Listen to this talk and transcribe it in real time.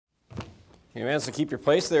Amen. So keep your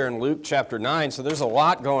place there in Luke chapter 9. So there's a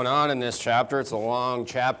lot going on in this chapter. It's a long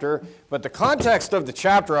chapter. But the context of the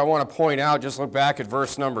chapter I want to point out, just look back at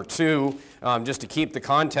verse number 2, just to keep the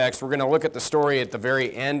context. We're going to look at the story at the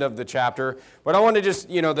very end of the chapter. But I want to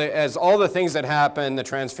just, as all the things that happen, the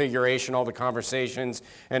transfiguration, all the conversations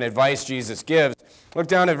and advice Jesus gives, look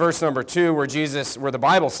down at verse number 2 where the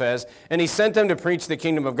Bible says, "And he sent them to preach the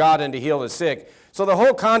kingdom of God and to heal the sick." So the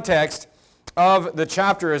whole context of the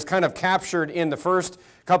chapter is kind of captured in the first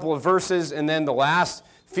couple of verses and then the last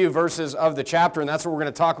few verses of the chapter, and that's what we're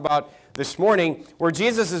going to talk about this morning, where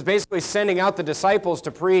Jesus is basically sending out the disciples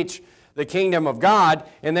to preach the kingdom of God,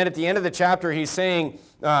 and then at the end of the chapter he's saying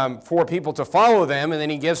for people to follow them, and then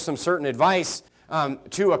he gives some certain advice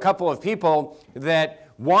to a couple of people that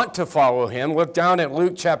want to follow him. Look down at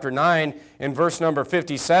Luke chapter 9 and verse number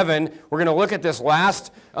 57. We're going to look at this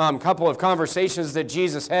last couple of conversations that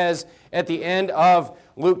Jesus has at the end of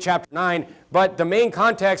Luke chapter 9. But the main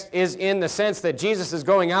context is in the sense that Jesus is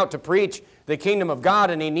going out to preach the kingdom of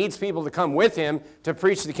God, and he needs people to come with him to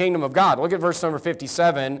preach the kingdom of God. Look at verse number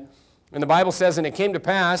 57. And the Bible says, "And it came to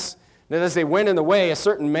pass that as they went in the way, a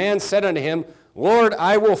certain man said unto him, Lord,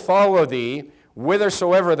 I will follow thee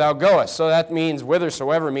whithersoever thou goest." So that means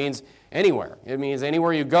whithersoever means anywhere. It means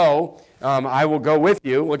anywhere you go, I will go with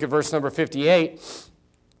you. Look at verse number 58.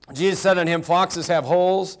 Jesus said unto him, "Foxes have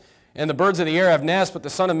holes, and the birds of the air have nests, but the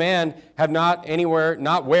Son of Man have not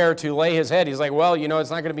where to lay his head." He's like, well, it's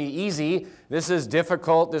not going to be easy. This is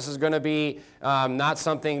difficult. This is going to be not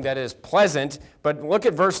something that is pleasant. But look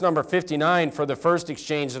at verse number 59 for the first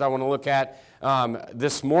exchange that I want to look at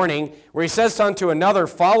this morning, where he says unto another,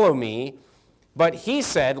 "Follow me." But he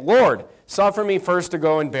said, "Lord, suffer me first to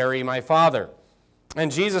go and bury my father." And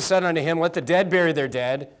Jesus said unto him, "Let the dead bury their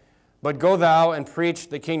dead, but go thou and preach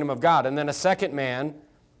the kingdom of God." And then a second man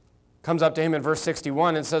comes up to him in verse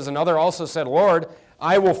 61 and says, "Another also said, Lord,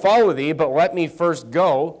 I will follow thee, but let me first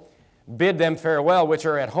go, bid them farewell, which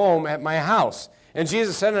are at home at my house." And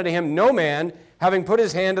Jesus said unto him, "No man, having put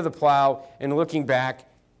his hand to the plow and looking back,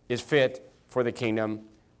 is fit for the kingdom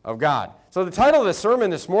of God." So the title of the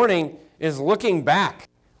sermon this morning is Looking Back.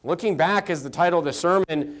 Looking Back is the title of the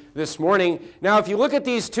sermon this morning. Now, if you look at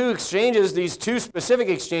these two exchanges, these two specific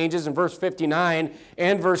exchanges in verse 59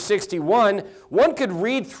 and verse 61, one could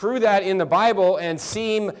read through that in the Bible and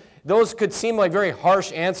those could seem like very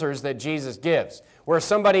harsh answers that Jesus gives, where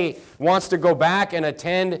somebody wants to go back and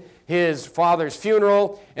attend his father's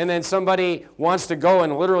funeral, and then somebody wants to go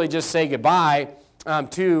and literally just say goodbye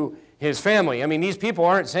to his family. I mean, these people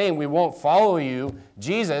aren't saying, "We won't follow you,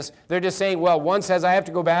 Jesus." They're just saying, well, one says, "I have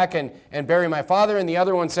to go back and bury my father," and the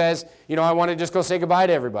other one says, "I want to just go say goodbye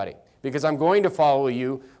to everybody because I'm going to follow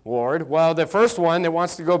you, Lord." Well, the first one that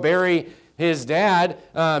wants to go bury his dad,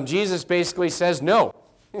 Jesus basically says no.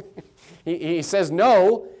 He says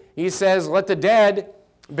no. He says, "Let the dead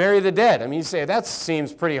bury the dead." I mean, you say, that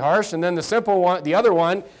seems pretty harsh. And then the other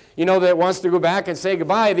one, that wants to go back and say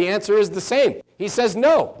goodbye, the answer is the same. He says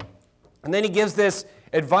no. And then he gives this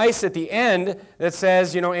advice at the end that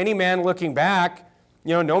says, any man looking back,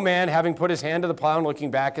 no man having put his hand to the plow and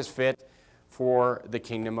looking back is fit for the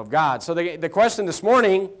kingdom of God. So the question this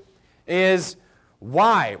morning is,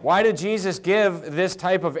 why? Why did Jesus give this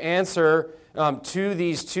type of answer to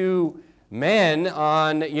these two men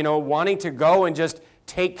on, wanting to go and just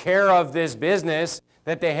take care of this business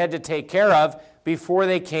that they had to take care of before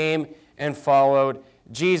they came and followed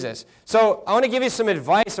Jesus? So I want to give you some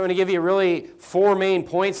advice. I want to give you really 4 main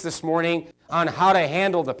points this morning on how to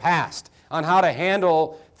handle the past, on how to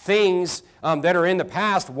handle things that are in the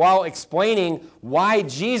past, while explaining why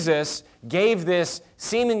Jesus gave this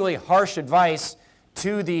seemingly harsh advice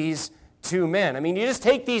to these two men. I mean, you just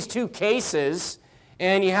take these two cases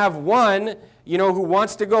and you have one, who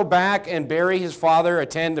wants to go back and bury his father,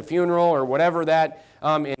 attend the funeral or whatever that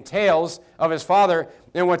entails of his father.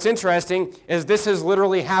 And what's interesting is this has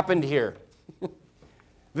literally happened here.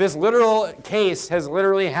 This literal case has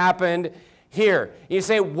literally happened here. You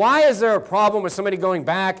say, why is there a problem with somebody going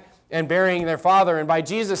back and burying their father? And by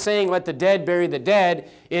Jesus saying, "Let the dead bury the dead,"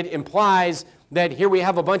 it implies that here we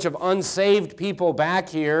have a bunch of unsaved people back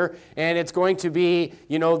here, and it's going to be,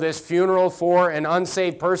 this funeral for an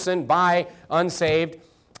unsaved person by unsaved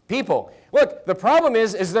people. Look, the problem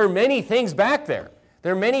is there are many things back there.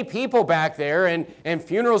 There are many people back there, and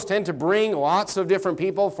funerals tend to bring lots of different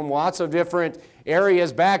people from lots of different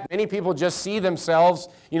areas back. Many people just see themselves,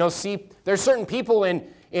 there's certain people in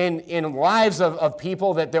in lives of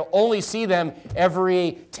people that they'll only see them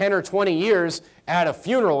every 10 or 20 years at a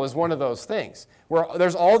funeral is one of those things. Where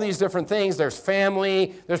there's all these different things. There's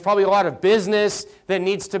family. There's probably a lot of business that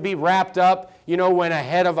needs to be wrapped up, you know, when a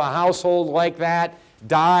head of a household like that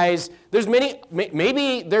dies. There's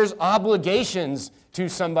maybe there's obligations to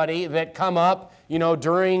somebody that come up, you know,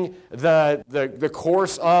 during the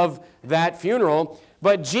course of that funeral.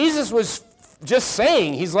 But Jesus was just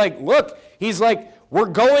saying, he's like, look, he's like, we're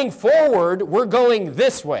going forward, we're going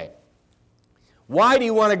this way. Why do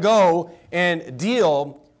you want to go and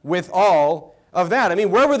deal with all of that? I mean,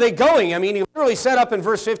 where were they going? I mean, he literally said up in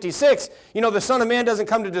verse 56, you know, the Son of Man doesn't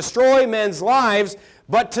come to destroy men's lives,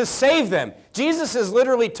 but to save them. Jesus is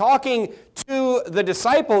literally talking to the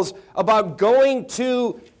disciples about going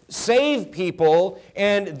to save people,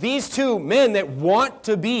 and these two men that want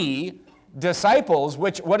to be disciples,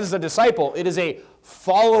 what is a disciple? It is a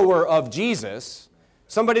follower of Jesus,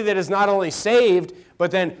 somebody that is not only saved,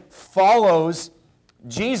 but then follows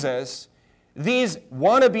Jesus. These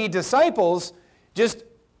wannabe disciples just,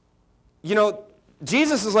 you know,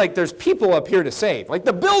 Jesus is like, there's people up here to save. Like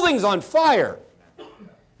the building's on fire.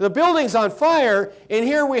 The building's on fire, and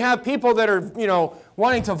here we have people that are, you know,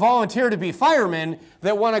 wanting to volunteer to be firemen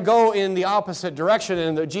that want to go in the opposite direction,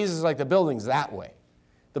 and Jesus is like, the building's that way.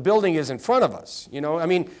 The building is in front of us, you know. I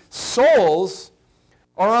mean, souls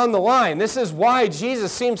are on the line. This is why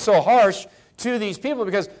Jesus seems so harsh to these people,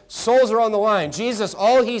 because souls are on the line. Jesus,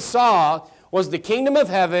 all he saw was the kingdom of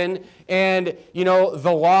heaven and, you know,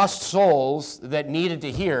 the lost souls that needed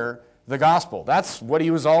to hear the gospel. That's what he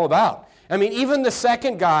was all about. I mean, even the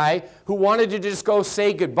second guy who wanted to just go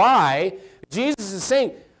say goodbye, Jesus is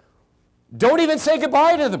saying, don't even say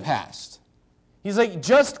goodbye to the past. He's like,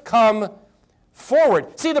 just come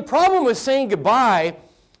forward. See, the problem with saying goodbye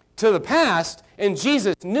to the past, and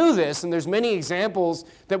Jesus knew this, and there's many examples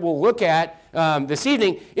that we'll look at this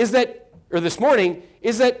evening, this morning,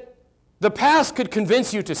 is that the past could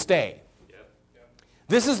convince you to stay.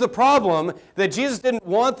 This is the problem, that Jesus didn't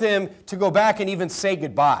want them to go back and even say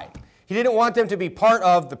goodbye. He didn't want them to be part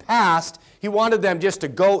of the past. He wanted them just to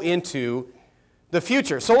go into the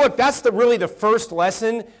future. So look, that's really the first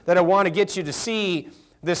lesson that I want to get you to see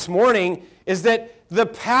this morning, is that the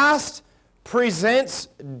past presents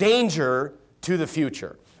danger to the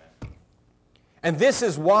future. And this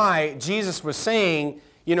is why Jesus was saying,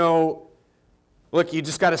 you know, look, you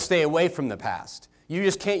just got to stay away from the past.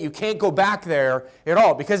 You can't go back there at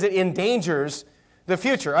all, because it endangers the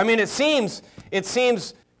future. I mean, it seems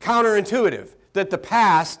counterintuitive that the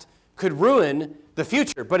past could ruin the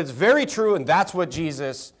future, but it's very true, and that's what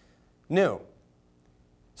Jesus knew.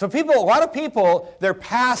 So a lot of people, their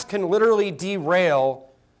past can literally derail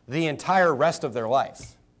the entire rest of their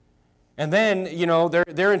life. And then, you know,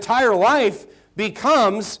 their entire life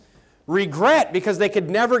becomes regret, because they could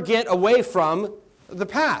never get away from the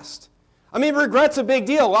past. I mean, regret's a big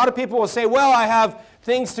deal. A lot of people will say, well, I have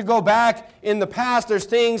things to go back in the past. There's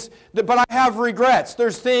things, but I have regrets.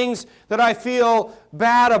 There's things that I feel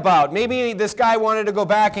bad about. Maybe this guy wanted to go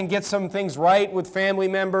back and get some things right with family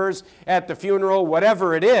members at the funeral,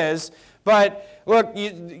 whatever it is. But look,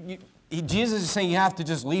 Jesus is saying you have to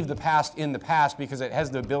just leave the past in the past, because it has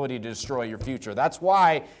the ability to destroy your future. That's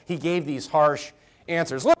why he gave these harsh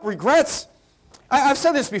answers. Look, regrets, I've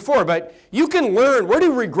said this before, but you can learn, where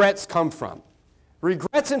do regrets come from?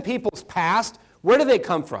 Regrets in people's past, where do they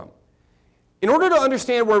come from? In order to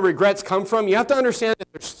understand where regrets come from, you have to understand that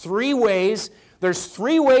there's three ways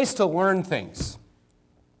to learn things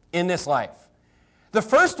in this life. The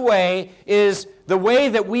first way is the way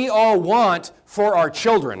that we all want for our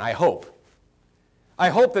children, I hope. I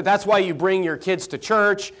hope that that's why you bring your kids to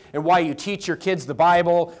church, and why you teach your kids the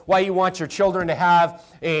Bible, why you want your children to have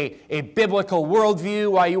a biblical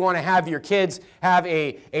worldview, why you want to have your kids have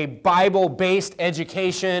a Bible-based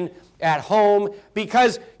education at home,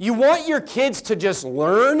 because you want your kids to just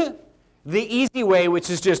learn the easy way, which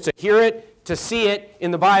is just to hear it, to see it in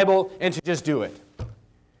the Bible, and to just do it.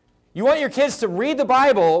 You want your kids to read the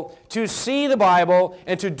Bible, to see the Bible,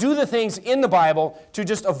 and to do the things in the Bible to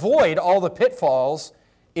just avoid all the pitfalls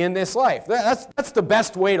in this life. That's the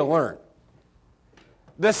best way to learn.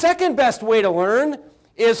 The second best way to learn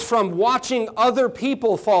is from watching other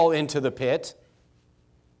people fall into the pit,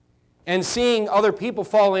 and seeing other people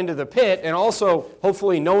fall into the pit, and also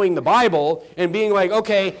hopefully knowing the Bible and being like,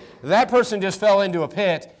 okay, that person just fell into a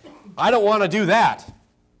pit. I don't want to do that.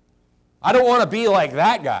 I don't want to be like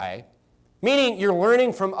that guy. Meaning you're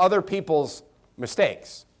learning from other people's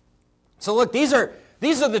mistakes. So look, these are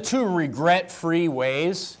the two regret-free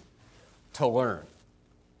ways to learn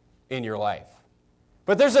in your life.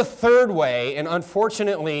 But there's a third way, and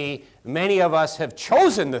unfortunately, many of us have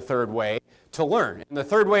chosen the third way to learn. And the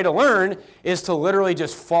third way to learn is to literally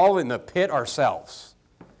just fall in the pit ourselves.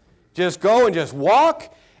 Just go and just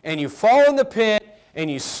walk, and you fall in the pit, and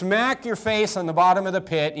you smack your face on the bottom of the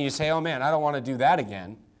pit, and you say, oh man, I don't want to do that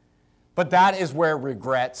again. But that is where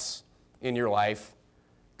regrets in your life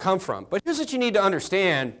come from. But here's what you need to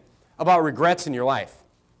understand about regrets in your life.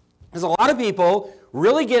 Because a lot of people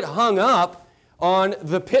really get hung up on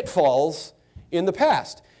the pitfalls in the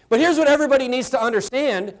past. But here's what everybody needs to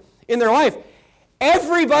understand in their life.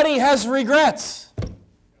 Everybody has regrets.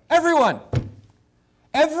 Everyone.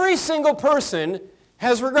 Every single person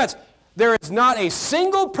has regrets. There is not a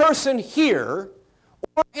single person here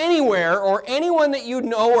or anywhere or anyone that you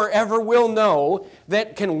know or ever will know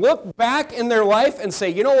that can look back in their life and say,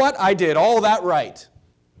 you know what, I did all that right.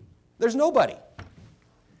 There's nobody.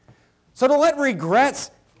 So to let regrets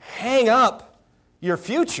hang up your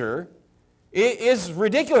future is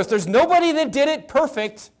ridiculous. There's nobody that did it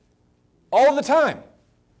perfect all the time.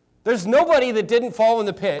 There's nobody that didn't fall in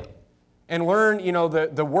the pit and learn,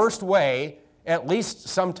 the worst way at least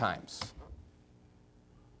sometimes.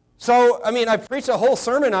 So, I preached a whole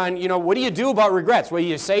sermon on, what do you do about regrets? Well,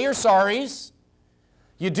 you say your sorries,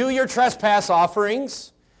 you do your trespass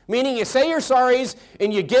offerings, meaning you say your sorries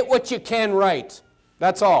and you get what you can right.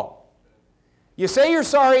 That's all. You say your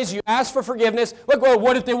sorries, you ask for forgiveness. Look, well,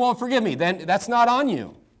 what if they won't forgive me? Then that's not on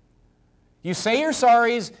you. You say your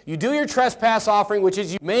sorries, you do your trespass offering, which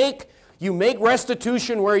is you make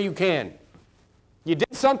restitution where you can. You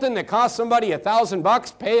did something that cost somebody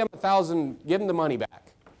 $1,000, pay them $1,000, give them the money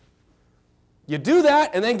back. You do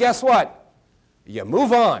that, and then guess what? You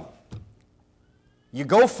move on. You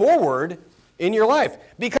go forward in your life.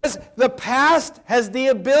 Because the past has the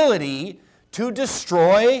ability to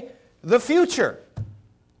destroy the future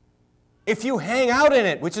if you hang out in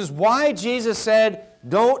it, which is why Jesus said,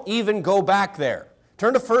 don't even go back there.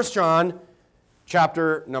 Turn to 1 John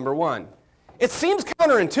chapter number 1. It seems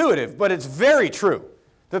counterintuitive, but it's very true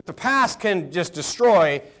that the past can just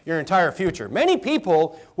destroy your entire future. Many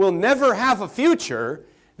people will never have a future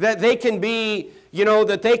that they can be,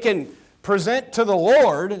 that they can present to the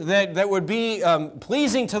Lord, that would be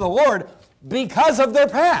pleasing to the Lord because of their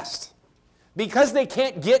past, because they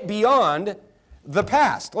can't get beyond the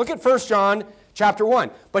past. Look at 1 John chapter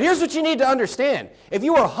 1. But here's what you need to understand. If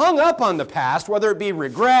you are hung up on the past, whether it be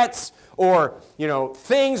regrets or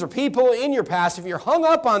things or people in your past, if you're hung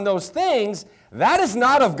up on those things, that is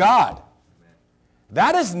not of God.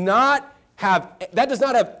 That does not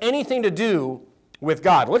have anything to do with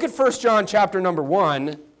God. Look at 1 John chapter number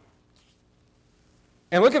 1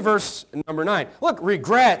 and look at verse number 9. Look,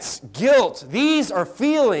 regrets, guilt, these are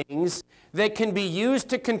feelings that can be used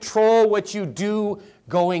to control what you do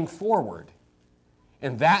going forward.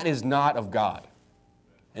 And that is not of God.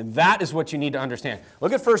 And that is what you need to understand.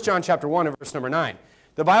 Look at 1 John chapter 1 and verse number 9.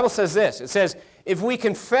 The Bible says this. It says, if we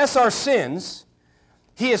confess our sins,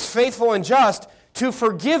 He is faithful and just to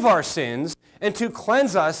forgive our sins and to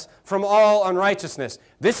cleanse us from all unrighteousness.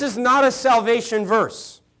 This is not a salvation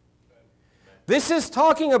verse. This is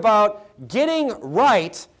talking about getting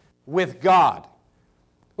right with God.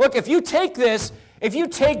 Look, if you take this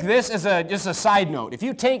as just a side note, if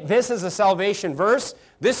you take this as a salvation verse,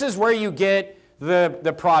 this is where you get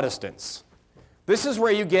the Protestants. This is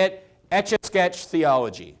where you get etch-a-sketch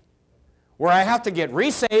theology, where I have to get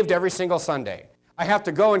resaved every single Sunday. I have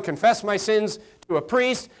to go and confess my sins to a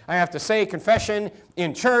priest. I have to say confession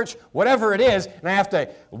in church, whatever it is, and I have to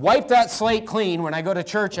wipe that slate clean when I go to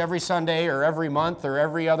church every Sunday or every month or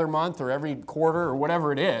every other month or every quarter or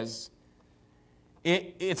whatever it is.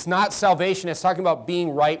 It's not salvation. It's talking about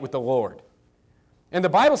being right with the Lord. And the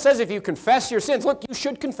Bible says if you confess your sins, look, you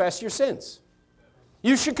should confess your sins.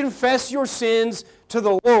 You should confess your sins to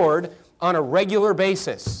the Lord on a regular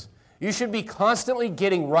basis. You should be constantly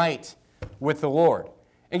getting right with the Lord.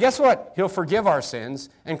 And guess what? He'll forgive our sins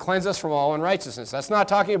and cleanse us from all unrighteousness. That's not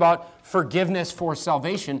talking about forgiveness for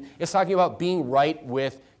salvation. It's talking about being right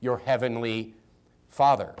with your heavenly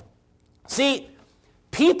Father. See,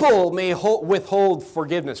 people may withhold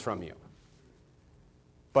forgiveness from you,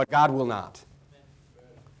 but God will not.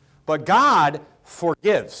 But God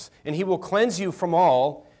forgives, and He will cleanse you from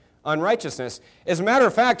all unrighteousness. As a matter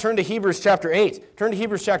of fact, turn to Hebrews chapter 8. Turn to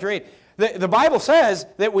Hebrews chapter 8. The Bible says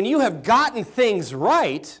that when you have gotten things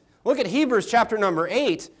right, look at Hebrews chapter number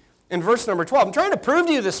 8 and verse number 12. I'm trying to prove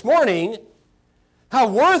to you this morning how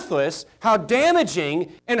worthless, how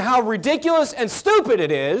damaging, and how ridiculous and stupid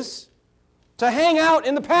it is to hang out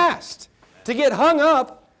in the past, to get hung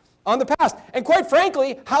up on the past. And quite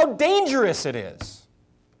frankly, how dangerous it is.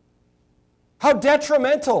 how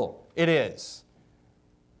detrimental it is.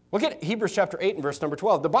 Look at Hebrews chapter 8 and verse number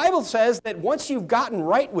 12. The Bible says that once you've gotten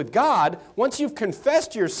right with God, once you've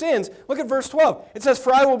confessed your sins, look at verse 12. It says,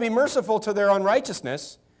 "For I will be merciful to their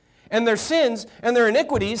unrighteousness, and their sins and their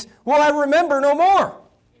iniquities will I remember no more."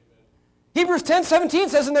 Hebrews 10:17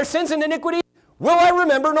 says, "And their sins and iniquities will I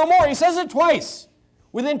remember no more." He says it twice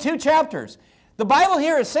within 2 chapters. The Bible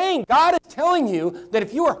here is saying, God is telling you that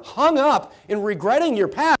if you are hung up in regretting your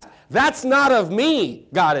past, that's not of me,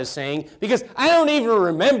 God is saying, because I don't even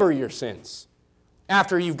remember your sins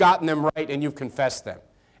after you've gotten them right and you've confessed them.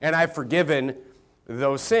 And I've forgiven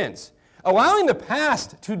those sins. Allowing the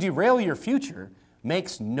past to derail your future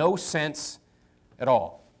makes no sense at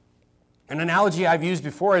all. An analogy I've used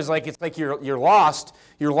before is like, it's like you're lost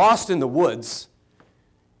in the woods,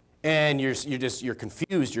 and you're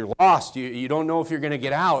confused, you're lost, you don't know if you're going to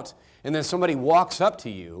get out, and then somebody walks up to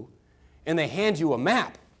you, and they hand you a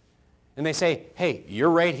map, and they say, "Hey,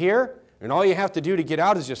 you're right here, and all you have to do to get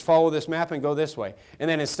out is just follow this map and go this way." And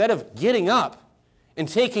then instead of getting up and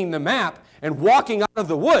taking the map and walking out of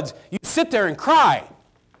the woods, you sit there and cry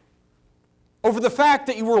over the fact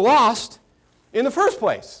that you were lost in the first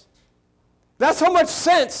place. That's how much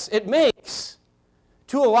sense it makes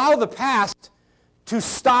to allow the past to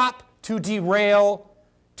stop, to derail,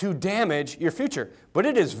 to damage your future. But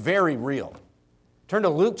it is very real. Turn to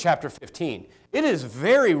Luke chapter 15. It is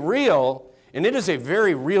very real, and it is a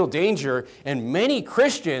very real danger, and many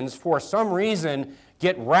Christians, for some reason,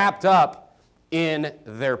 get wrapped up in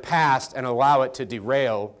their past and allow it to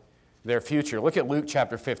derail their future. Look at Luke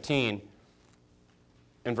chapter 15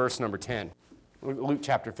 and verse number 10. Luke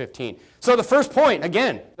chapter 15. So the first point,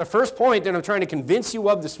 again, the first point that I'm trying to convince you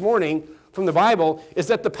of this morning from the Bible is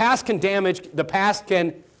that the past can damage, the past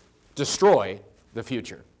can destroy the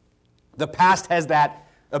future. The past has that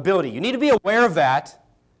ability. You need to be aware of that.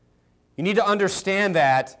 You need to understand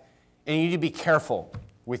that, and you need to be careful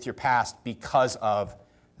with your past because of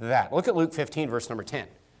that. Look at Luke 15, verse number 10.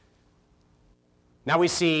 Now we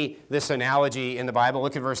see this analogy in the Bible.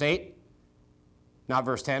 Look at verse 8. Not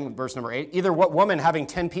verse 10, verse number 8. "Either what woman having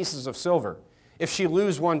 10 pieces of silver, if she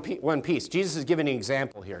lose one piece," Jesus is giving an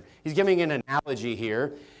example here. He's giving an analogy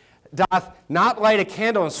here. "Doth not light a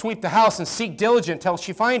candle and sweep the house and seek diligent till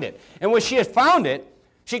she find it. And when she hath found it,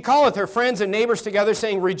 she calleth her friends and neighbors together,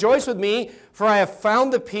 saying, Rejoice with me, for I have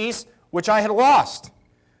found the piece which I had lost.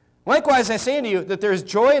 Likewise I say unto you, that there is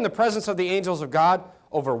joy in the presence of the angels of God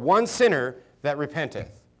over one sinner that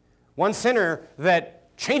repenteth." One sinner that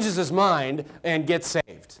changes his mind and gets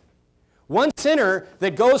saved. One sinner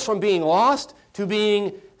that goes from being lost to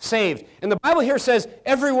being saved. And the Bible here says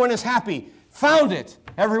everyone is happy. Found it.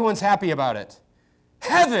 Everyone's happy about it.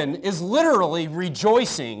 Heaven is literally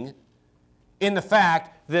rejoicing in the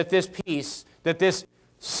fact that this piece, that this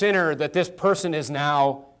sinner, that this person is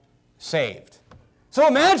now saved. So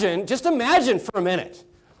imagine, just imagine for a minute.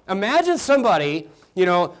 Imagine somebody,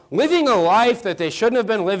 living a life that they shouldn't have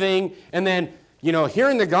been living, and then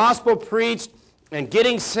hearing the gospel preached and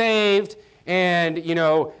getting saved, and,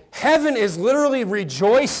 heaven is literally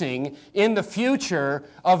rejoicing in the future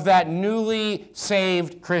of that newly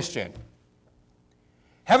saved Christian.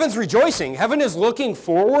 Heaven's rejoicing. Heaven is looking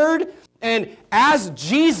forward, and as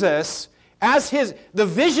Jesus, the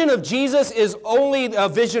vision of Jesus is only a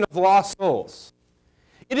vision of lost souls.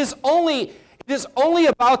 It is only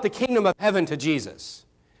about the kingdom of heaven to Jesus.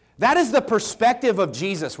 That is the perspective of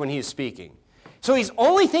Jesus when he is speaking. So he's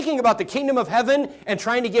only thinking about the kingdom of heaven and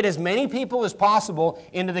trying to get as many people as possible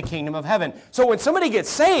into the kingdom of heaven. So when somebody gets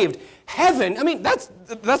saved, heaven,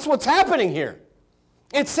 that's what's happening here.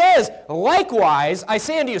 It says, "Likewise, I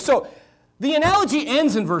say unto you." So the analogy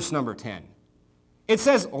ends in verse number 10. It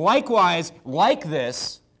says, "Likewise, like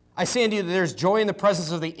this, I say unto you that there's joy in the presence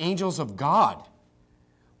of the angels of God."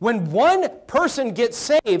 When one person gets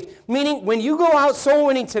saved, meaning when you go out soul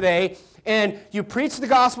winning today, and you preach the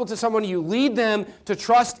gospel to someone, you lead them to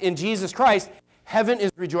trust in Jesus Christ, heaven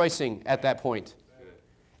is rejoicing at that point.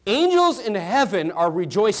 Angels in heaven are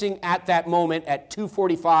rejoicing at that moment at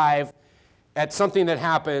 2:45 at something that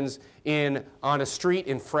happens on a street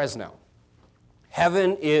in Fresno.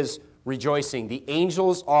 Heaven is rejoicing. The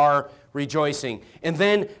angels are rejoicing. And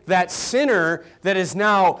then that sinner that is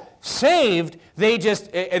now saved,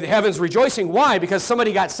 heaven's rejoicing. Why? Because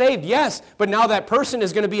somebody got saved, yes, but now that person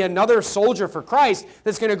is going to be another soldier for Christ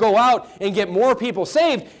that's going to go out and get more people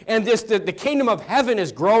saved, and the kingdom of heaven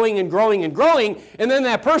is growing and growing and growing, and then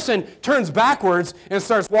that person turns backwards and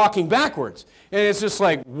starts walking backwards. And it's just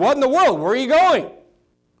like, what in the world? Where are you going?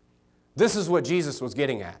 This is what Jesus was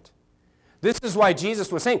getting at. This is why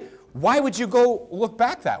Jesus was saying, why would you go look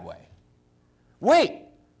back that way? Wait,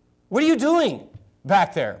 What are you doing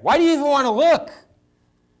back there? Why do you even want to look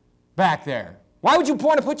back there? Why would you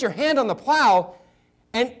want to put your hand on the plow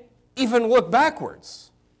and even look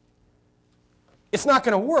backwards? It's not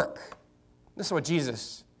going to work. This is what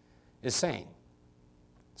Jesus is saying.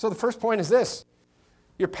 So the first point is this.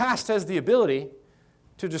 Your past has the ability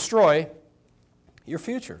to destroy your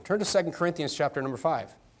future. Turn to 2 Corinthians chapter number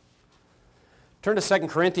 5. Turn to 2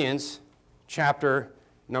 Corinthians chapter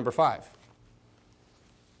number 5.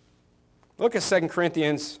 Look at 2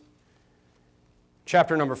 Corinthians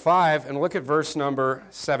chapter number 5 and look at verse number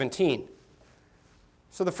 17.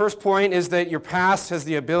 So the first point is that your past has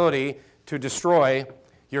the ability to destroy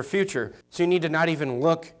your future. So you need to not even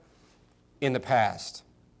look in the past.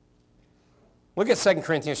 Look at 2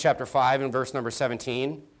 Corinthians chapter 5 and verse number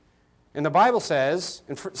 17. And the Bible says,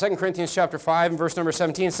 in 2 Corinthians chapter 5 and verse number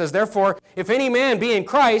 17, it says, therefore, if any man be in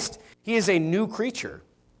Christ, he is a new creature.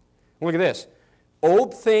 Look at this.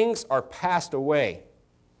 Old things are passed away.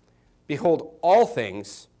 Behold, all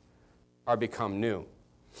things are become new.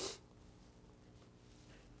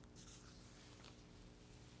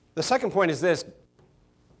 The second point is this.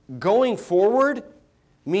 Going forward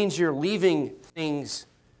means you're leaving things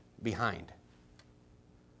behind.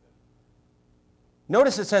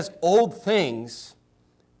 Notice it says old things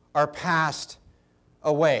are passed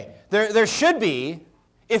away. There should be,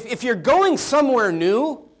 if you're going somewhere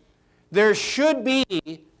new, there should be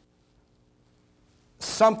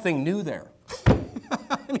something new there.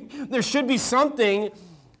 There should be something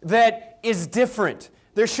that is different.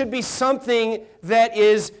 There should be something that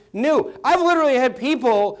is new. I've literally had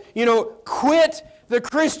people, quit the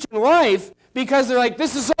Christian life because they're like,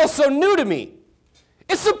 this is all so new to me.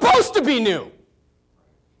 It's supposed to be new.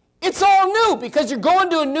 It's all new because you're going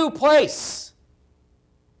to a new place.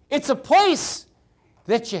 It's a place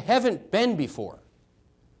that you haven't been before.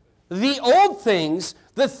 The old things,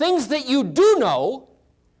 the things that you do know,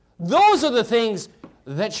 those are the things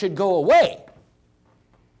that should go away.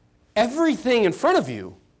 Everything in front of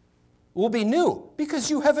you will be new because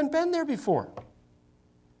you haven't been there before.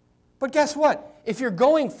 But guess what? If you're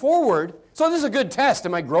going forward, so this is a good test.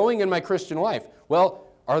 Am I growing in my Christian life? Well,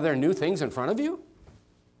 are there new things in front of you?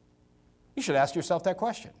 You should ask yourself that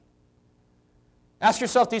question. Ask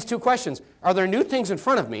yourself these two questions. Are there new things in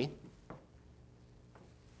front of me?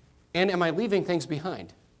 And am I leaving things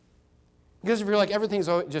behind? Because if you're like, everything's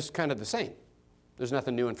just kind of the same. There's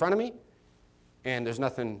nothing new in front of me, and there's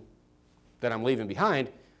nothing that I'm leaving behind.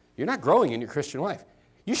 You're not growing in your Christian life.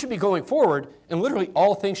 You should be going forward, and literally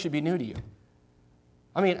all things should be new to you.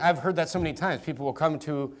 I mean, I've heard that so many times. People will come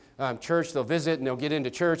to church, they'll visit, and they'll get into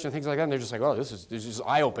church and things like that, and they're just like, oh, this is just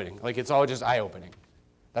eye-opening. Like, it's all just eye-opening.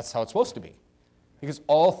 That's how it's supposed to be. Because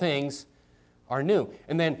all things are new.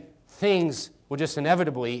 And then things will just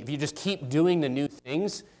inevitably, if you just keep doing the new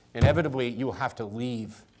things, inevitably you will have to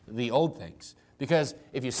leave the old things. Because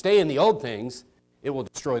if you stay in the old things, it will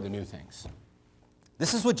destroy the new things.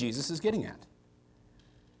 This is what Jesus is getting at.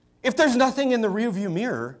 If there's nothing in the rearview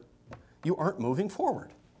mirror, you aren't moving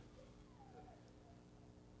forward.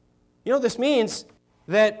 You know, this means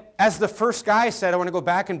that, as the first guy said, I want to go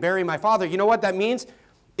back and bury my father. You know what that means?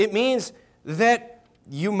 It means that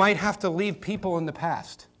you might have to leave people in the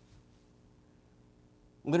past.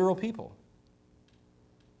 Literal people.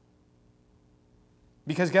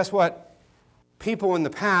 Because guess what? People in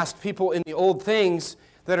the past, people in the old things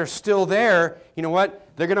that are still there, you know what?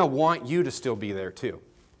 They're going to want you to still be there too.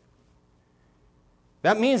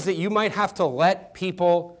 That means that you might have to let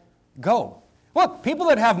people go. Look, people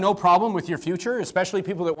that have no problem with your future, especially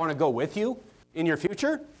people that want to go with you in your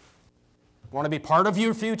future, want to be part of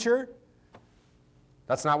your future,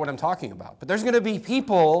 that's not what I'm talking about. But there's going to be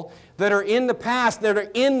people that are in the past, that are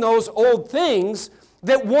in those old things,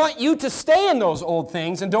 that want you to stay in those old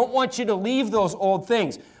things and don't want you to leave those old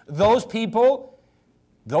things. Those people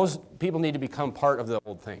need to become part of the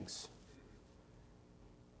old things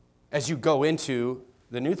as you go into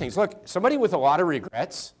the new things. Look, somebody with a lot of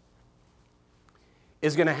regrets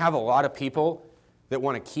is going to have a lot of people that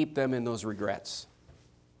want to keep them in those regrets.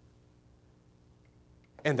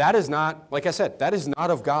 And that is not, like I said, that is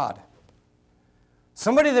not of God.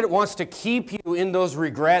 Somebody that wants to keep you in those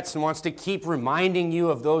regrets and wants to keep reminding you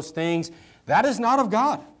of those things, that is not of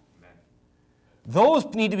God. Amen. Those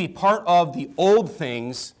need to be part of the old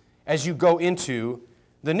things as you go into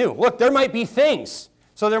the new. Look, there might be things.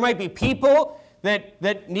 So there might be people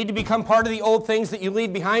that need to become part of the old things that you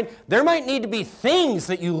leave behind. There might need to be things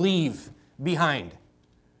that you leave behind.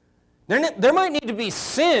 There might need to be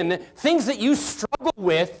sin, things that you struggle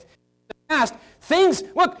with in the past. Things,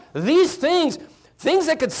 look, these things, Things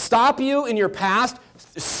that could stop you in your past,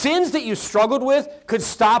 sins that you struggled with, could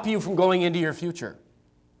stop you from going into your future.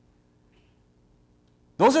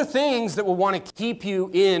 Those are things that will want to keep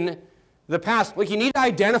you in the past. Like, you need to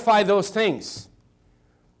identify those things.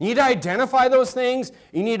 You need to identify those things.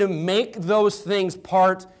 You need to make those things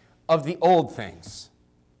part of the old things.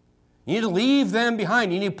 You need to leave them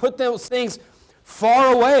behind. You need to put those things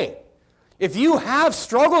far away. If you have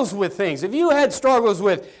struggles with things, if you had struggles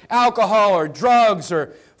with alcohol or drugs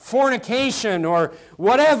or fornication or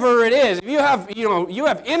whatever it is, if you have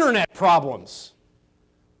internet problems,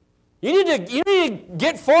 you need to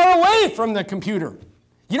get far away from the computer.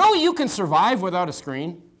 You know you can survive without a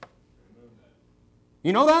screen?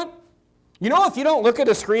 You know that? You know if you don't look at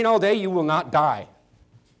a screen all day, you will not die.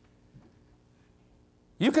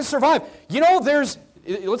 You can survive. You know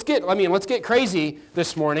let's get crazy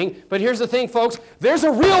this morning, but here's the thing, folks. There's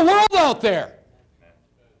a real world out there.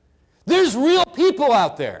 There's real people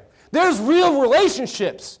out there. There's real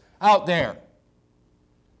relationships out there.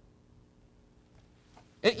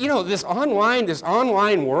 You know, this online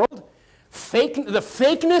world, the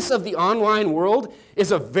fakeness of the online world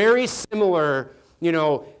is a very similar,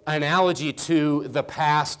 analogy to the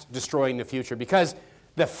past destroying the future, because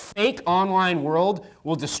the fake online world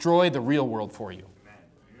will destroy the real world for you.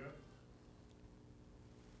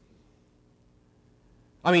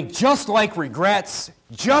 I mean, just like regrets,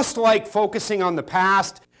 just like focusing on the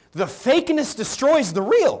past, the fakeness destroys the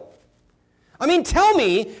real. I mean, tell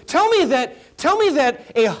me that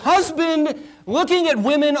a husband looking at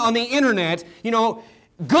women on the internet,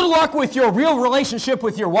 good luck with your real relationship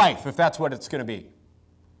with your wife, if that's what it's going to be.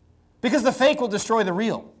 Because the fake will destroy the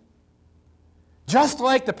real. Just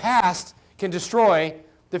like the past can destroy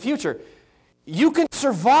the future. You can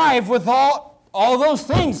survive with all those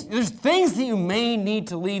things. There's things that you may need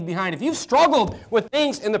to leave behind. If you've struggled with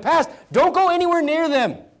things in the past, don't go anywhere near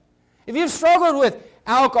them. If you've struggled with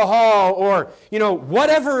alcohol or,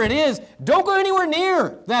 whatever it is, don't go anywhere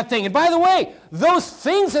near that thing. And by the way, those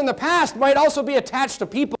things in the past might also be attached to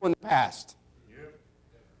people in the past.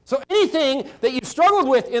 So anything that you've struggled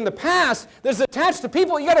with in the past that's attached to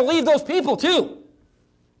people, you got to leave those people too.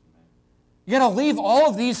 You got to leave all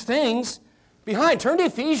of these things behind. Turn to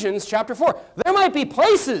Ephesians chapter 4. There might be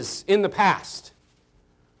places in the past.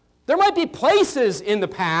 There might be places in the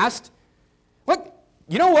past. Look,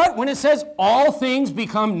 you know what? When it says all things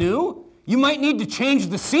become new, you might need to change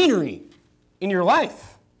the scenery in your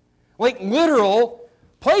life. Like literal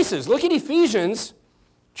places. Look at Ephesians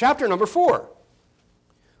chapter number 4.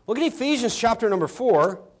 Look at Ephesians chapter number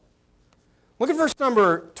 4. Look at verse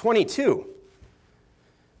number 22.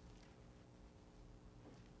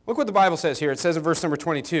 Look what the Bible says here. It says in verse number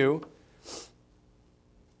 22,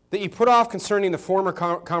 that you put off concerning the former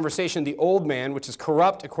conversation the old man, which is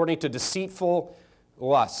corrupt according to deceitful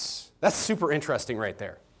lusts. That's super interesting right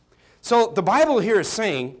there. So the Bible here is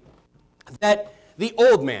saying that the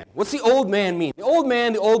old man, what's the old man mean? The old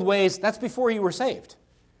man, the old ways, that's before you were saved.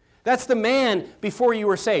 That's the man before you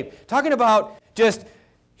were saved. Talking about just,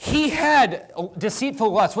 he had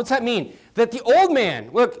deceitful lusts. What's that mean? That the old man,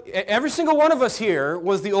 look, every single one of us here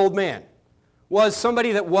was the old man, was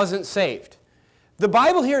somebody that wasn't saved. The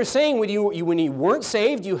Bible here is saying when you weren't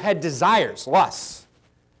saved, you had desires, lusts.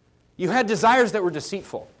 You had desires that were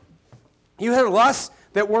deceitful. You had lusts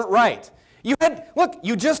that weren't right. You had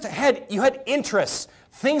interests,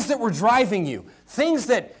 things that were driving you, things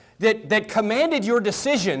that commanded your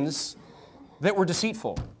decisions that were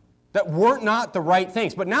deceitful, that weren't not the right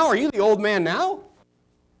things. But now, are you the old man now?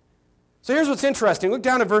 So here's what's interesting. Look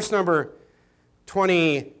down at verse number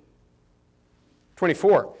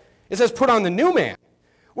 24. It says, put on the new man,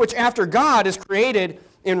 which after God is created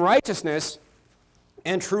in righteousness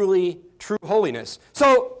and true holiness.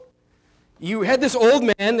 So you had this old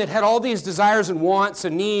man that had all these desires and wants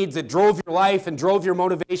and needs that drove your life and drove your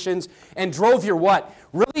motivations and drove your what?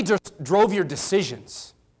 Really just drove your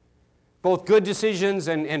decisions. Both good decisions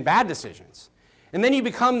and bad decisions. And then you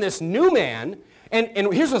become this new man.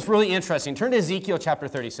 And here's what's really interesting. Turn to Ezekiel chapter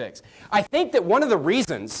 36. I think that one of the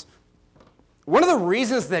reasons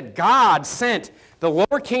that God sent the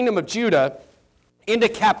lower kingdom of Judah into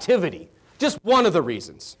captivity, just one of the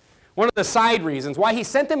reasons, one of the side reasons, why he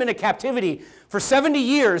sent them into captivity for 70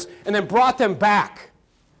 years and then brought them back,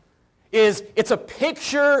 is it's a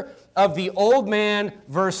picture of the old man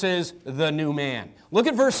versus the new man. Look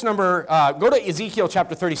at verse number, go to Ezekiel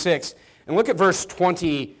chapter 36 and look at verse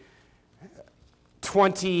 20. We're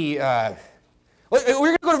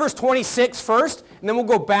going to go to verse 26 first, and then we'll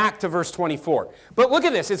go back to verse 24. But look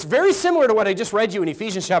at this. It's very similar to what I just read you in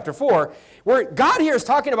Ephesians chapter 4, where God here is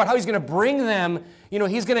talking about how he's going to bring them,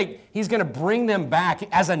 he's going to bring them back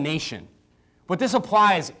as a nation. But this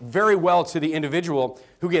applies very well to the individual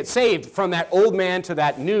who gets saved from that old man to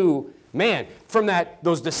that new man, from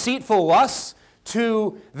those deceitful lusts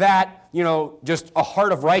to that, just a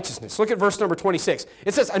heart of righteousness. Look at verse number 26.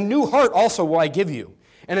 It says, "A new heart also will I give you,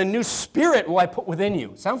 and a new spirit will I put within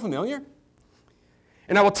you." Sound familiar?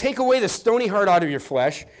 "And I will take away the stony heart out of your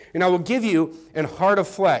flesh, and I will give you an heart of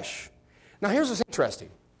flesh." Now here's what's interesting.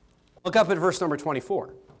 Look up at verse number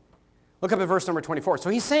 24. Look up at verse number 24. So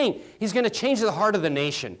he's saying he's going to change the heart of the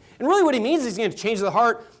nation. And really what he means is he's going to change the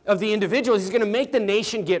heart of the individuals. He's going to make the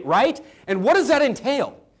nation get right. And what does that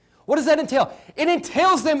entail? What does that entail? It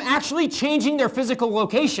entails them actually changing their physical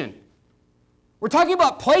location. We're talking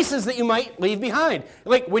about places that you might leave behind.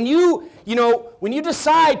 Like when you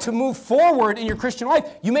decide to move forward in your Christian life,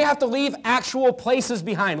 you may have to leave actual places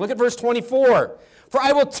behind. Look at verse 24. "For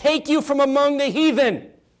I will take you from among the heathen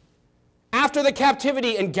after the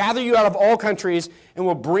captivity and gather you out of all countries and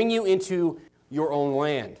will bring you into your own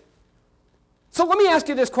land." So let me ask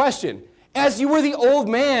you this question. As you were the old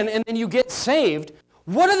man and then you get saved,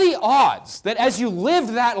 what are the odds that as you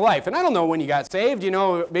lived that life, and I don't know when you got saved,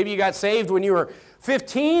 maybe you got saved when you were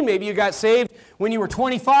 15, maybe you got saved when you were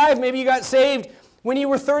 25, maybe you got saved when you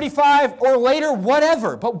were 35 or later,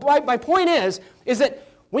 whatever. But my point is that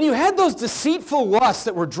when you had those deceitful lusts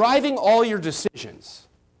that were driving all your decisions,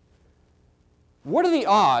 what are the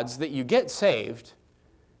odds that you get saved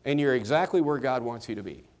and you're exactly where God wants you to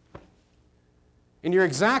be? And you're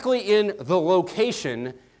exactly in the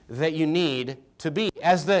location that you need to be.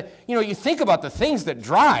 As you think about the things that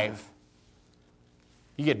drive.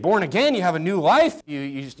 You get born again, you have a new life,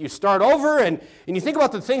 you start over, and you think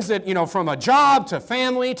about the things that, from a job to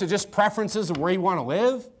family to just preferences of where you want to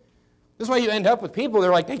live. This is why you end up with people,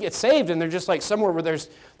 they get saved and they're just like somewhere where there's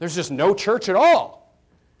just no church at all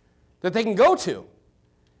that they can go to.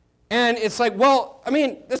 And it's like,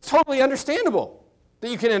 it's totally understandable that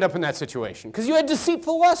you can end up in that situation because you had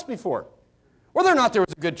deceitful lust before. Whether or not there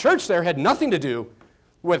was a good church there had nothing to do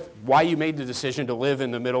with why you made the decision to live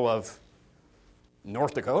in the middle of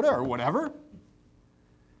North Dakota or whatever.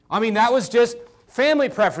 That was just family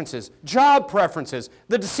preferences, job preferences,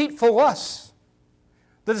 the deceitful lusts.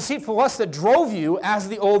 The deceitful lusts that drove you as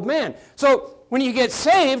the old man. So when you get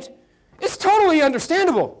saved, it's totally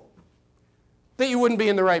understandable that you wouldn't be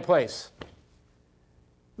in the right place.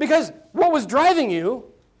 Because what was driving you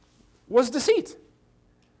was deceit.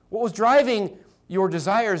 What was driving your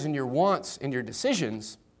desires and your wants and your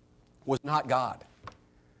decisions was not God,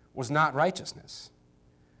 was not righteousness.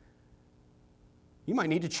 You might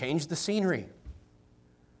need to change the scenery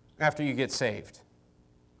after you get saved.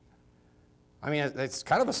 It's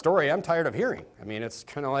kind of a story I'm tired of hearing. It's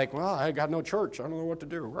kind of like, well, I got no church. I don't know what to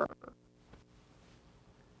do.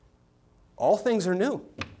 All things are new.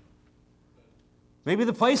 Maybe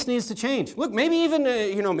the place needs to change. Look, maybe even,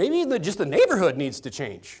 just the neighborhood needs to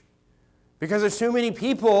change. Because there's too many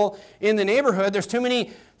people in the neighborhood. There's too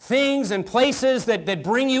many things and places that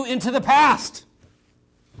bring you into the past.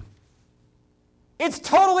 It's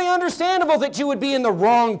totally understandable that you would be in the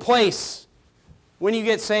wrong place when you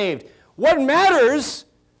get saved. What matters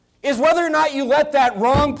is whether or not you let that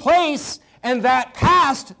wrong place and that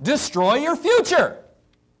past destroy your future.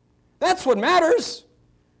 That's what matters.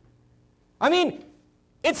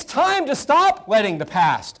 It's time to stop letting the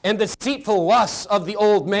past and the deceitful lusts of the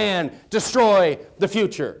old man destroy the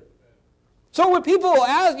future. So when people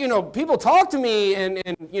ask, people talk to me and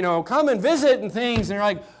come and visit and things, and they're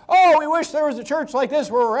like, "Oh, we wish there was a church like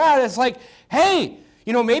this where we're at." It's like, hey,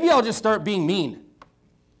 maybe I'll just start being mean.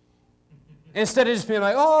 Instead of just being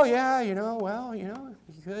like, "Oh yeah, you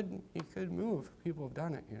could move. People have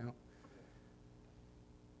done it,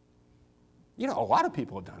 a lot of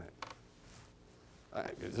people have done it.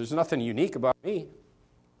 There's nothing unique about me.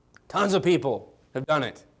 Tons of people have done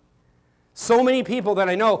it. So many people that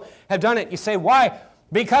I know have done it. You say, why?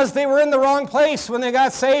 Because they were in the wrong place when they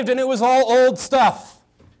got saved and it was all old stuff.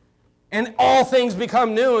 And all things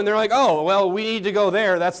become new and they're like, oh, well, we need to go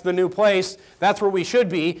there. That's the new place. That's where we should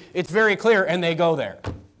be. It's very clear, and they go there.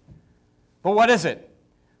 But what is it?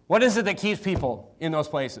 What is it that keeps people in those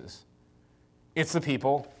places? It's the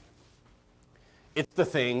people. It's the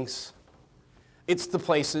things. It's the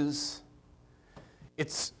places.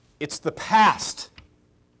 It's the past.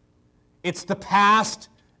 It's the past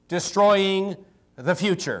destroying the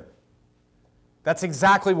future. That's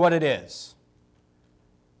exactly what it is.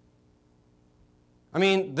 I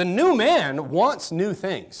mean, the new man wants new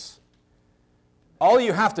things. All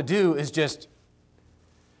you have to do is just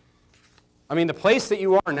I mean, the place that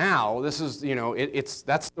you are now, this is,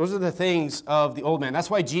 those are the things of the old man. That's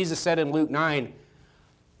why Jesus said in Luke 9,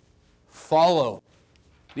 follow.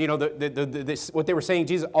 What they were saying,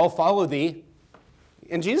 Jesus, I'll follow thee.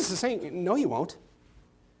 And Jesus is saying, no, you won't.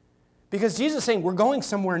 Because Jesus is saying, we're going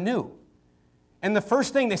somewhere new. And the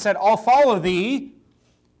first thing they said, I'll follow thee.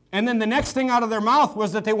 And then the next thing out of their mouth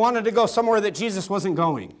was that they wanted to go somewhere that Jesus wasn't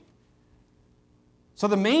going. So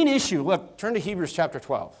the main issue, look, turn to Hebrews chapter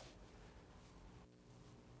 12.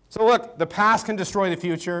 So look, the past can destroy the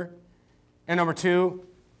future. And number two,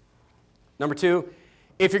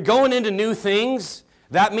 if you're going into new things,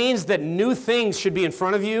 that means that new things should be in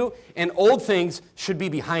front of you and old things should be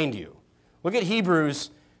behind you. Look at Hebrews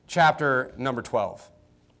chapter number 12.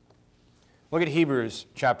 Look at Hebrews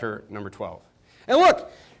chapter number 12. And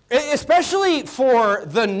look, especially for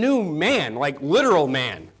the new man, like literal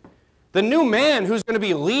man, the new man who's going to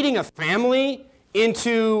be leading a family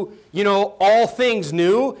into, all things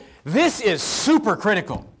new, this is super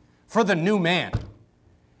critical for the new man.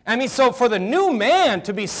 I mean, so for the new man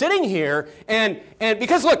to be sitting here and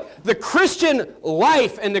because look, the Christian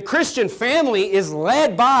life and the Christian family is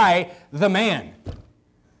led by the man.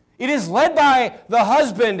 It is led by the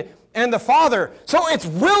husband and the father. So it's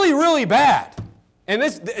really, really bad. And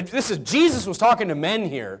this is, Jesus was talking to men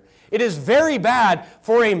here. It is very bad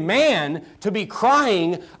for a man to be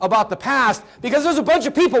crying about the past because there's a bunch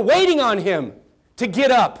of people waiting on him to get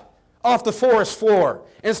up off the forest floor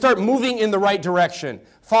and start moving in the right direction,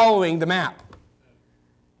 following the map.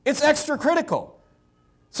 It's extra critical.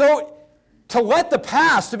 So to let the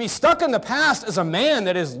past, to be stuck in the past as a man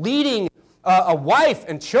that is leading a wife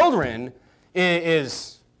and children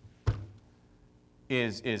it's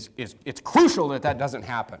crucial that doesn't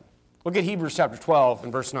happen. Look at Hebrews chapter 12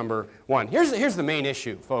 and verse number 1. Here's the main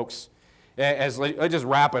issue, folks. Let's just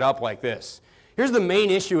wrap it up like this. Here's the main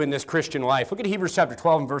issue in this Christian life. Look at Hebrews chapter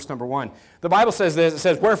 12 and verse number 1. The Bible says this. It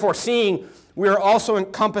says, wherefore seeing we are also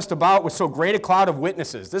encompassed about with so great a cloud of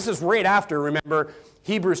witnesses. This is right after, remember,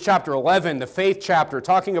 Hebrews chapter 11, the faith chapter,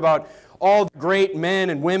 talking about all the great men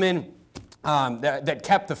and women that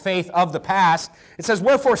kept the faith of the past. It says,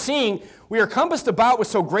 wherefore seeing we are compassed about with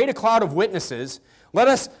so great a cloud of witnesses, let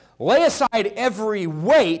us lay aside every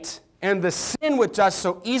weight and the sin which does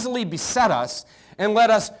so easily beset us, and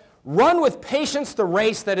let us run with patience the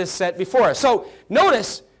race that is set before us. So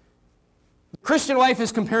notice, Christian life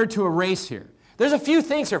is compared to a race here. There's a few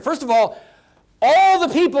things here. First of all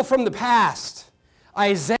the people from the past,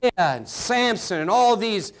 Isaiah and Samson and all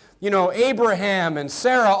these, Abraham and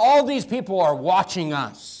Sarah, all these people are watching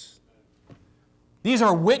us. These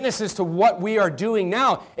are witnesses to what we are doing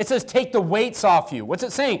now. It says, take the weights off you. What's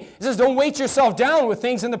it saying? It says, don't weight yourself down with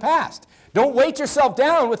things in the past. Don't weight yourself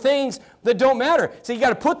down with things that don't matter. So you got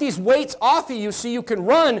to put these weights off of you so you can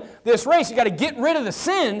run this race. You got to get rid of the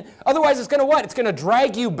sin. Otherwise, it's going to what? It's going to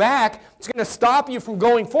drag you back. It's going to stop you from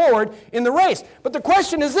going forward in the race. But the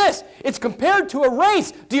question is this. It's compared to a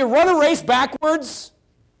race. Do you run a race backwards?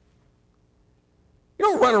 You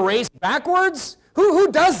don't run a race backwards.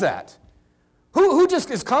 Who does that? Who just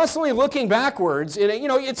is constantly looking backwards?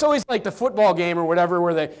 It's always like the football game or whatever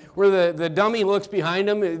where the dummy looks behind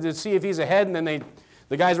him to see if he's ahead, and then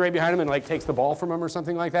the guy's right behind him and takes the ball from him or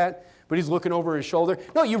something like that, but he's looking over his shoulder.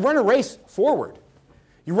 No, you run a race forward.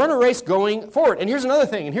 You run a race going forward. And here's another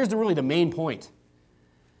thing, and here's really the main point.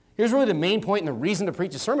 Here's really the main point and the reason to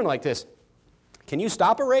preach a sermon like this. Can you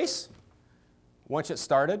stop a race once it's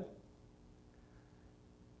started?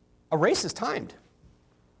 A race is timed.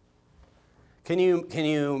 Can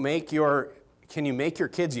you make your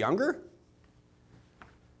kids younger?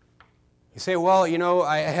 You say, well,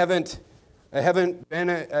 I haven't been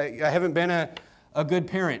a good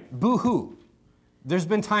parent. Boo-hoo. There's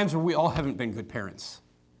been times where we all haven't been good parents.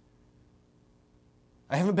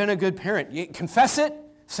 I haven't been a good parent. You confess it,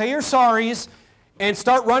 say your sorries, and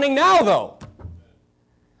start running now, though.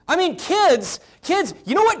 I mean, kids,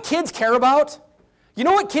 you know what kids care about? You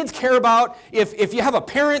know what kids care about? If you have a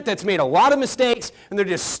parent that's made a lot of mistakes and they're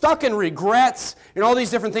just stuck in regrets and all these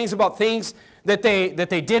different things about things that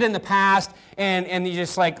they did in the past, and you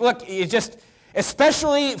just look,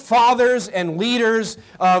 especially fathers and leaders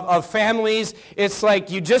of families, it's like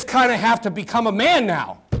you just kind of have to become a man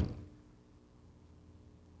now.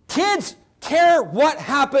 Kids care what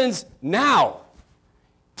happens now.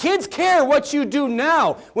 Kids care what you do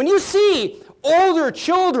now. When you see older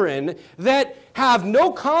children that have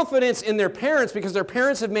no confidence in their parents because their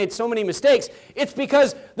parents have made so many mistakes, it's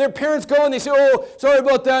because their parents go and they say, oh, sorry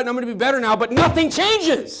about that, and I'm going to be better now, but nothing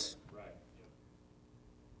changes. Right.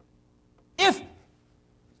 If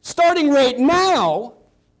starting right now,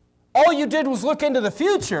 all you did was look into the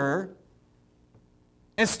future,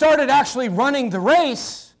 and started actually running the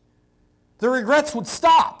race, the regrets would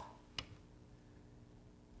stop.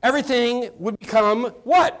 Everything would become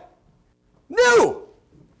what? New.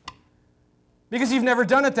 Because you've never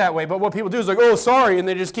done it that way. But what people do is like, oh, sorry, and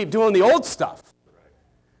they just keep doing the old stuff.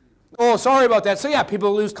 Oh, sorry about that. So yeah,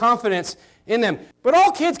 people lose confidence in them. But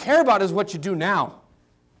all kids care about is what you do now.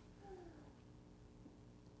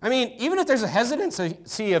 I mean, even if there's a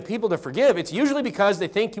hesitancy of people to forgive, it's usually because they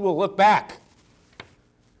think you will look back.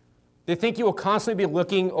 They think you will constantly be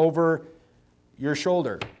looking over your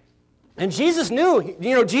shoulder. And Jesus knew,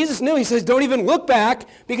 he says, don't even look back,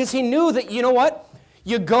 because he knew that, you know what?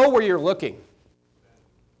 You go where you're looking.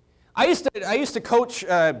 I used to coach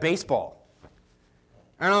baseball.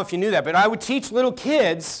 I don't know if you knew that, but I would teach little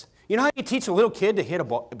kids. You know how you teach a little kid to hit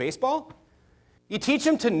a baseball? You teach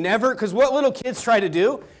them to never, because what little kids try to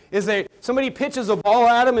do is somebody pitches a ball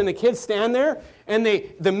at them and the kids stand there, and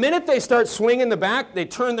the minute they start swinging the bat, they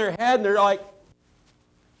turn their head and they're like,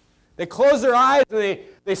 they close their eyes and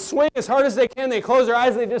they swing as hard as they can, they close their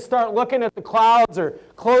eyes and they just start looking at the clouds or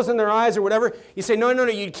closing their eyes or whatever. You say, no,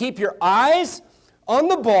 you keep your eyes on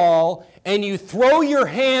the ball and you throw your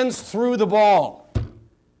hands through the ball.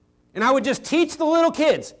 And I would just teach the little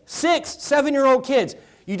kids, 6, 7-year-old kids,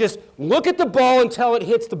 you just look at the ball until it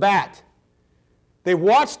hits the bat. They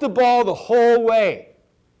watch the ball the whole way.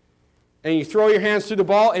 And you throw your hands through the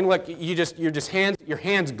ball, and look, your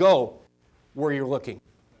hands go where you're looking.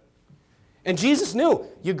 And Jesus knew,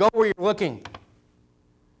 you go where you're looking.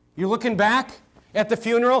 You're looking back at the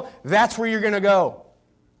funeral, that's where you're going to go.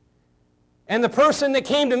 And the person that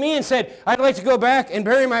came to me and said, I'd like to go back and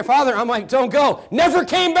bury my father, I'm like, don't go. Never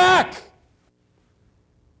came back.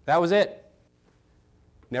 That was it.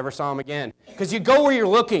 Never saw him again. Because you go where you're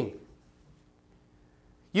looking.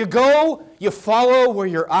 You go, you follow where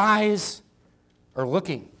your eyes are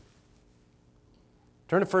looking.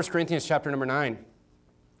 Turn to 1 Corinthians chapter number 9.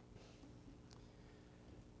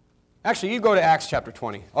 Actually, you go to Acts chapter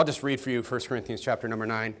 20. I'll just read for you 1 Corinthians chapter number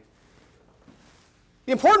 9.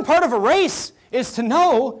 The important part of a race is to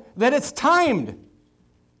know that it's timed.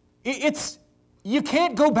 You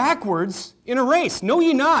can't go backwards in a race. Know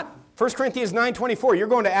ye not, 1 Corinthians 9:24, you're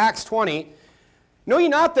going to Acts 20. Know ye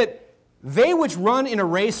not that they which run in a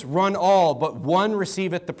race run all, but one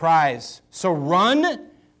receiveth the prize. So run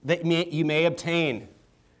that ye may obtain.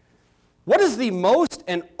 What is the most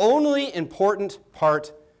and only important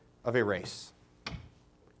part of a race?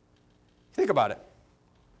 Think about it.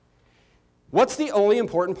 What's the only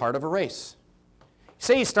important part of a race?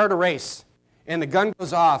 Say you start a race, and the gun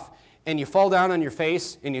goes off, and you fall down on your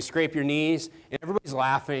face, and you scrape your knees, and everybody's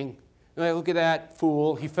laughing. Like, look at that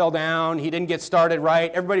fool. He fell down. He didn't get started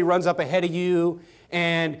right. Everybody runs up ahead of you,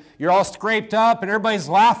 and you're all scraped up, and everybody's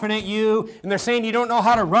laughing at you, and they're saying you don't know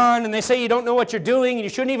how to run, and they say you don't know what you're doing, and you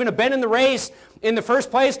shouldn't even have been in the race in the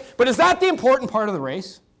first place. But is that the important part of the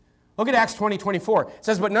race? Look at Acts 20:24. It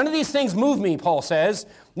says, but none of these things move me, Paul says.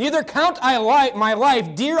 Neither count I my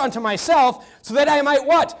life dear unto myself, so that I might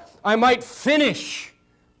what? I might finish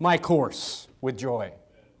my course with joy.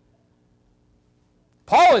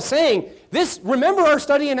 Paul is saying this, remember our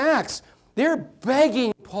study in Acts. They're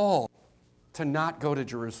begging Paul to not go to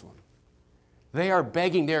Jerusalem. They are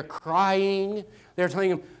begging, they're crying, they're telling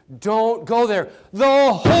him, don't go there.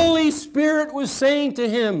 The Holy Spirit was saying to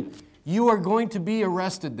him, you are going to be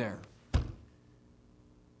arrested there.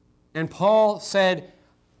 And Paul said,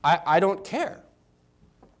 I don't care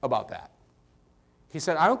about that. He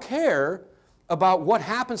said, I don't care about what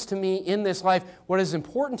happens to me in this life. What is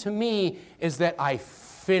important to me is that I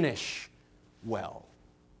finish well.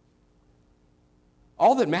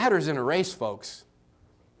 All that matters in a race, folks,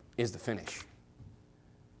 is the finish.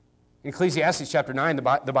 In Ecclesiastes chapter 9,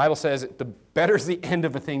 the Bible says, the better is the end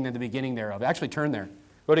of a thing than the beginning thereof. Actually, turn there.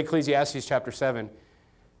 Go to Ecclesiastes chapter 7.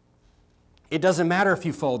 It doesn't matter if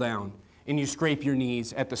you fall down and you scrape your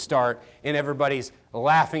knees at the start and everybody's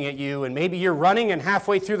laughing at you, and maybe you're running and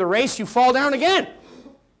halfway through the race you fall down again.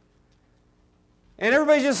 And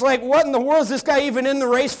everybody's just like, what in the world is this guy even in the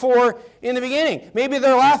race for in the beginning? Maybe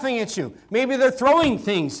they're laughing at you. Maybe they're throwing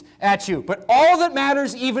things at you. But all that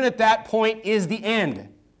matters even at that point is the end.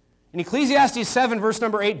 In Ecclesiastes 7, verse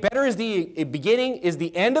number 8, better is the beginning, is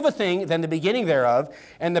the end of a thing than the beginning thereof,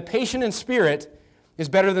 and the patient in spirit is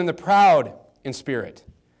better than the proud in spirit.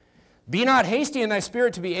 Be not hasty in thy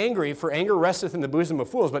spirit to be angry, for anger resteth in the bosom of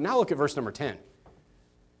fools. But now look at verse number 10.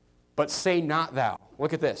 But say not thou.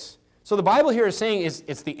 Look at this. So the Bible here is saying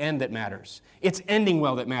it's the end that matters. It's ending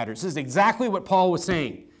well that matters. This is exactly what Paul was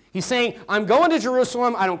saying. He's saying, I'm going to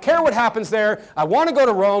Jerusalem. I don't care what happens there. I want to go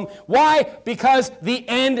to Rome. Why? Because the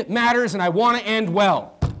end matters and I want to end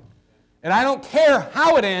well. And I don't care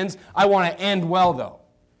how it ends, I want to end well though.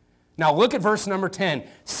 Now look at verse number 10.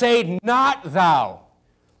 Say not thou.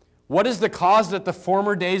 What is the cause that the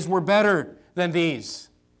former days were better than these?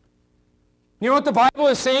 You know what the Bible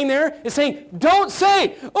is saying there? It's saying, don't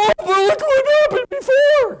say, oh, but look what happened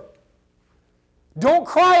before. Don't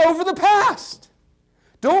cry over the past.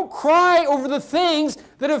 Don't cry over the things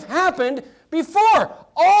that have happened before.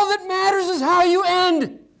 All that matters is how you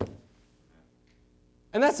end.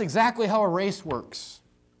 And that's exactly how a race works.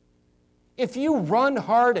 If you run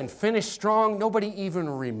hard and finish strong, nobody even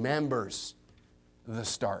remembers the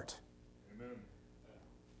start.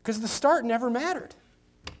 Because the start never mattered.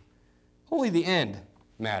 Only the end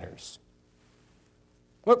matters.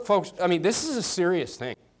 Look, folks, I mean, this is a serious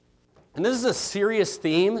thing. And this is a serious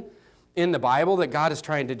theme in the Bible that God is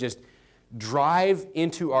trying to just drive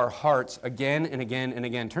into our hearts again and again and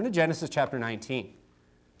again. Turn to Genesis chapter 19.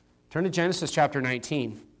 Turn to Genesis chapter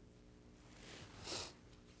 19.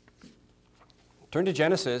 Turn to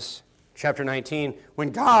Genesis chapter 19.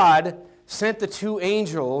 When God sent the two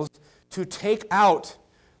angels to take out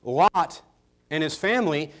Lot and his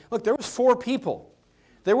family, look, there was 4 people.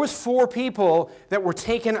 There was 4 people that were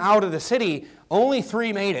taken out of the city. Only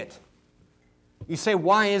 3 made it. You say,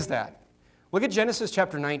 why is that? Look at Genesis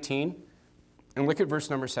chapter 19 and look at verse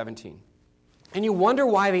number 17. And you wonder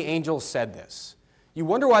why the angels said this. You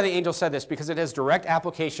wonder why the angel said this because it has direct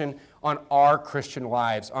application on our Christian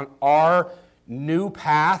lives, on our new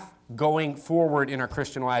path going forward in our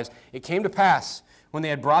Christian lives. It came to pass when they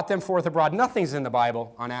had brought them forth abroad. Nothing's in the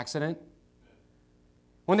Bible on accident.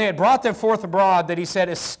 When they had brought them forth abroad, that he said,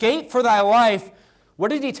 escape for thy life.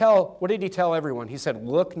 What did he tell everyone? He said,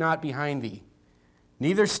 look not behind thee.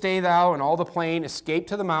 Neither stay thou in all the plain, escape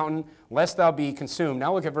to the mountain, lest thou be consumed.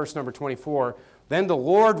 Now look at verse number 24. Then the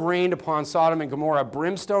Lord rained upon Sodom and Gomorrah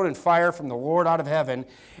brimstone and fire from the Lord out of heaven,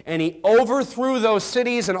 and he overthrew those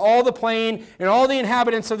cities and all the plain and all the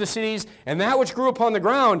inhabitants of the cities and that which grew upon the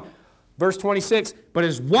ground. Verse 26, but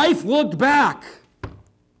his wife looked back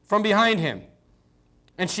from behind him,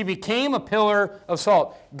 and she became a pillar of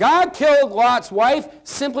salt. God killed Lot's wife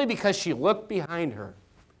simply because she looked behind her.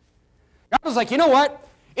 God was like, you know what?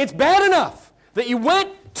 It's bad enough that you went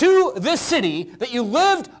to this city, that you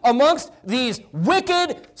lived amongst these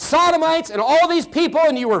wicked Sodomites and all these people,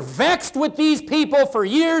 and you were vexed with these people for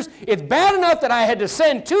years. It's bad enough that I had to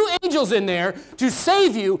send 2 angels in there to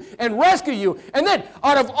save you and rescue you. And then,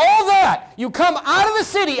 out of all that, you come out of the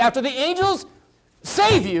city after the angels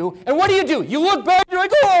save you, and what do? You look back, you're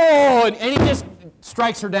like, oh, and he just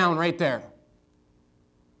strikes her down right there.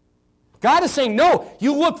 God is saying, no,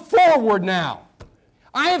 you look forward now.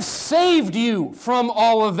 I have saved you from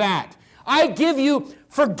all of that. I give you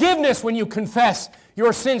forgiveness when you confess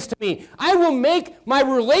your sins to me. I will make my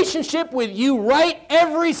relationship with you right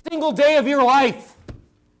every single day of your life.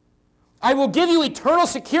 I will give you eternal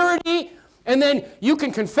security, and then you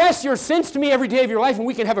can confess your sins to me every day of your life, and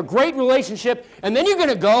we can have a great relationship, and then you're going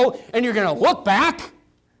to go and you're going to look back,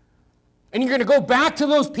 and you're going to go back to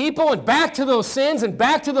those people and back to those sins and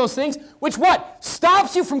back to those things, which what?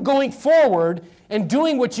 Stops you from going forward and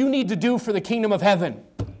doing what you need to do for the kingdom of heaven.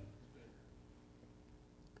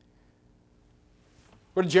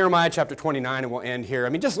 Go to Jeremiah chapter 29 and we'll end here. I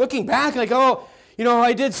mean, just looking back like, oh, you know,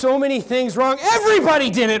 I did so many things wrong. Everybody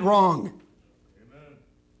did it wrong.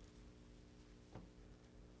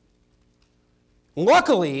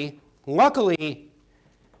 Amen. Luckily,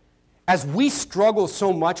 as we struggle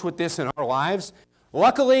so much with this in our lives,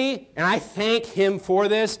 luckily, and I thank him for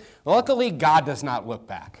this, luckily God does not look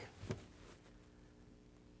back.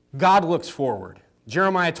 God looks forward.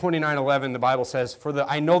 Jeremiah 29:11, the Bible says,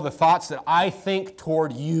 I know the thoughts that I think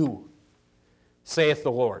toward you, saith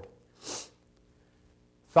the Lord.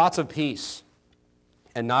 Thoughts of peace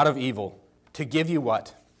and not of evil, to give you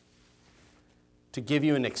what? To give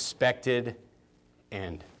you an expected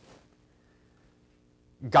end.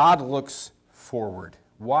 God looks forward.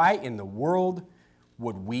 Why in the world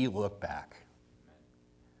would we look back?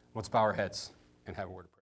 Let's bow our heads and have a word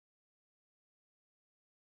of prayer.